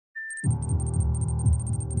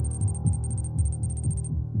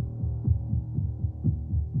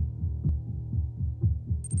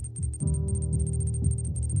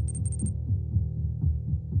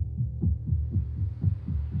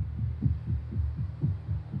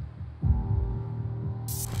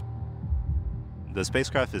The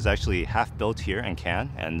spacecraft is actually half built here in Cannes,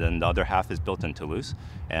 and then the other half is built in Toulouse.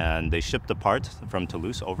 And they shipped the part from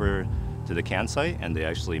Toulouse over to the Cannes site, and they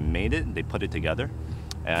actually made it, they put it together.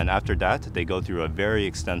 And after that, they go through a very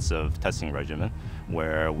extensive testing regimen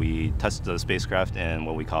where we test the spacecraft in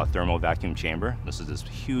what we call a thermal vacuum chamber. This is this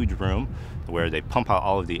huge room where they pump out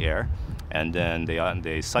all of the air, and then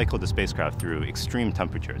they cycle the spacecraft through extreme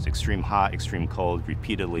temperatures, extreme hot, extreme cold,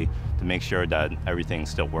 repeatedly to make sure that everything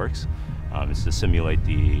still works. It's to simulate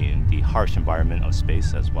the harsh environment of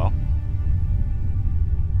space as well.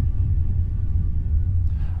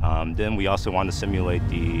 Then we also want to simulate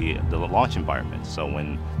the launch environment. So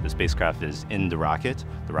when the spacecraft is in the rocket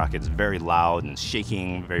is very loud and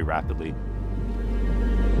shaking very rapidly.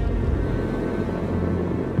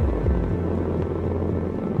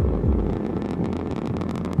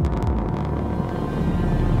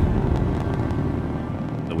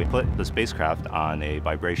 So we put the spacecraft on a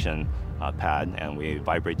vibration pad, and we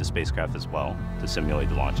vibrate the spacecraft as well to simulate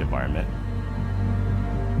the launch environment.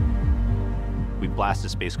 We blast the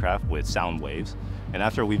spacecraft with sound waves, and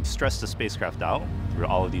after we've stressed the spacecraft out through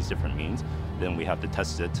all of these different means, then we have to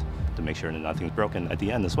test it to make sure that nothing's broken at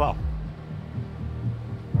the end as well.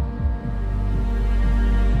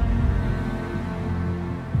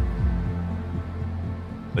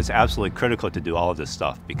 It's absolutely critical to do all of this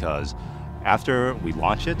stuff because after we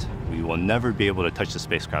launch it, we will never be able to touch the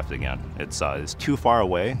spacecraft again. It's too far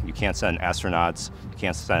away. You can't send astronauts, you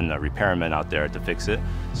can't send repairmen out there to fix it.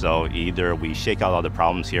 So either we shake out all the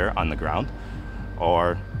problems here on the ground,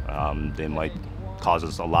 or they might cause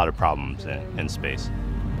us a lot of problems in space.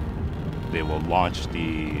 They will launch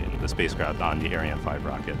the spacecraft on the Ariane 5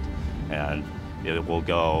 rocket, and it will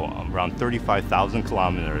go around 35,000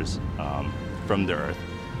 kilometers from the Earth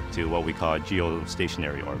to what we call a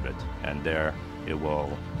geostationary orbit, and there it will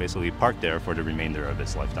basically park there for the remainder of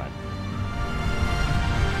its lifetime.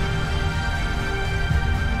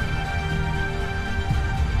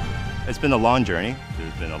 It's been a long journey.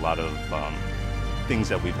 There's been a lot of things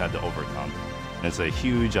that we've had to overcome. And it's a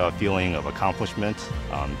huge feeling of accomplishment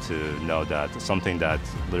to know that something that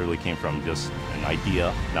literally came from just an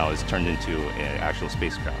idea now is turned into an actual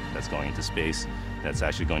spacecraft that's going into space, that's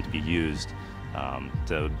actually going to be used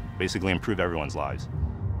to basically improve everyone's lives.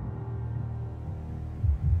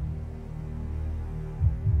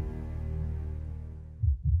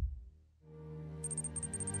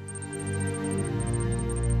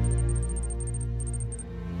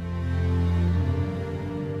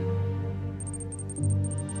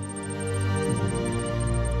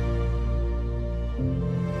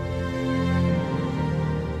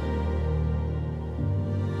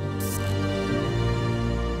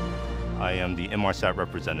 I am the Inmarsat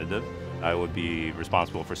representative. I would be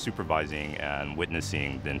responsible for supervising and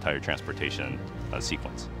witnessing the entire transportation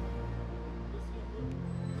sequence.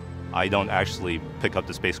 I don't actually pick up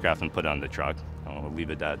the spacecraft and put it on the truck. I'll leave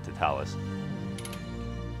that to Thales.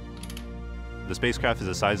 The spacecraft is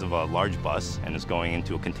the size of a large bus and is going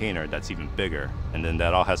into a container that's even bigger, and then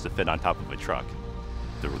that all has to fit on top of a truck.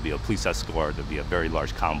 There will be a police escort, there will be a very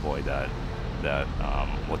large convoy that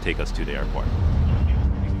will take us to the airport.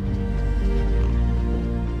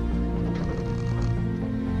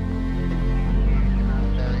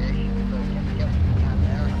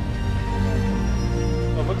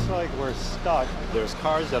 Looks like we're stuck. There's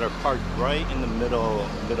cars that are parked right in the middle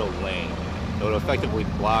lane. It would effectively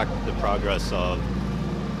block the progress of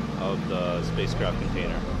the spacecraft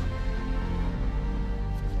container.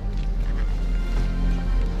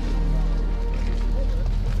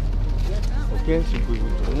 Ok, si vous pouvez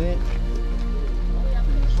vous tourner.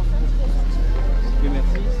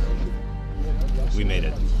 Merci. We made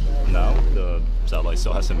it. Now the satellite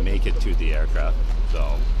still has to make it to the aircraft,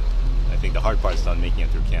 so I think the hard part is not making it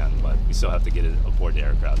through Cannes, but we still have to get it aboard the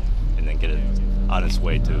aircraft and then get it on its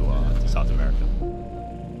way to South America.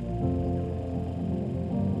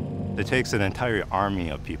 It takes an entire army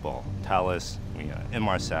of people. Thales, we have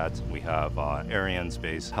Inmarsat, we have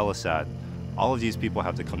Arianespace, Helisat. All of these people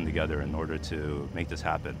have to come together in order to make this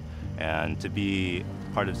happen. And to be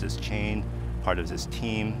part of this chain, part of this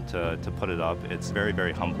team, to put it up, it's very,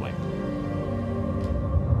 very humbling.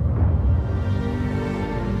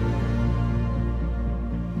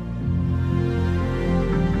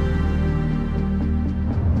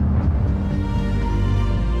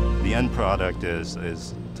 The end product is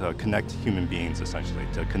to connect human beings, essentially,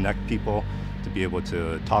 to connect people, to be able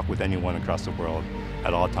to talk with anyone across the world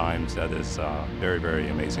at all times. That is very, very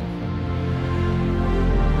amazing.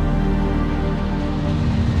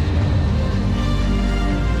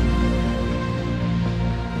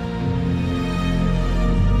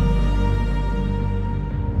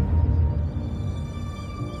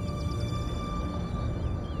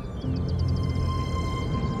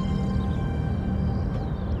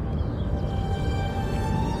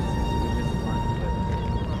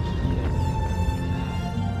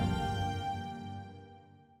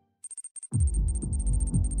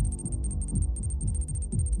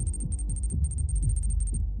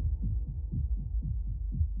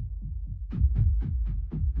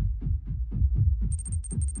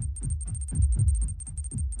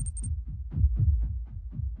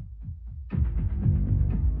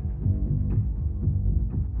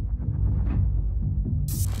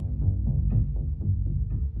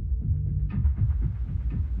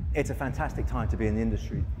 It's a fantastic time to be in the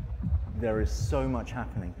industry. There is so much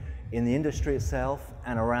happening in the industry itself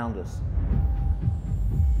and around us.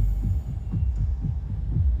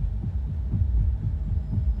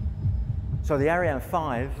 So the Ariane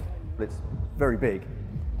 5, it's very big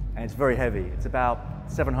and it's very heavy. It's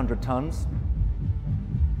about 700 tons.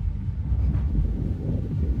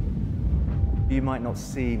 You might not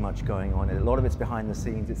see much going on. A lot of it's behind the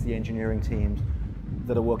scenes. It's the engineering teams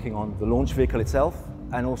that are working on the launch vehicle itself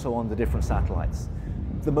and also on the different satellites.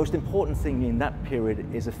 The most important thing in that period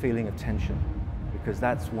is a feeling of tension, because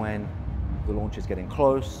that's when the launch is getting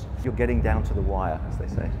close. You're getting down to the wire, as they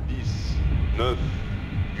say.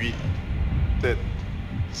 10, 9, 8, 7,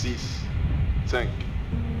 6, 5,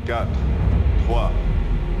 4,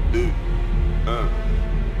 3, 2, 1.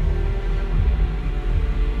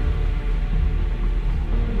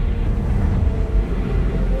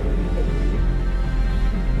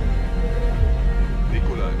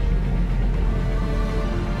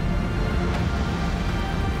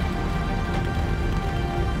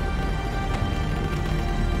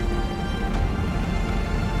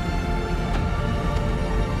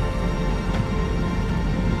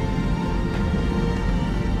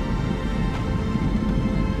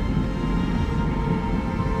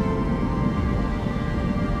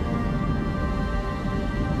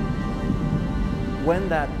 When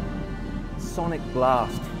that sonic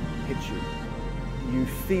blast hits you, you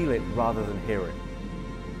feel it rather than hear it.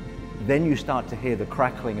 Then you start to hear the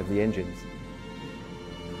crackling of the engines.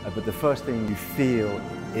 But the first thing you feel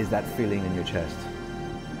is that feeling in your chest.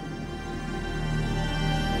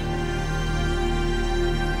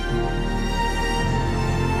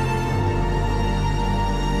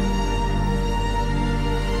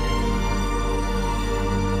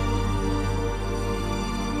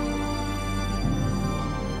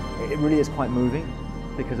 It really is quite moving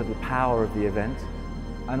because of the power of the event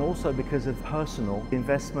and also because of personal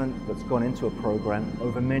investment that's gone into a program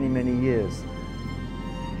over many, many years.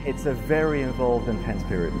 It's a very involved and tense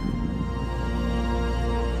period.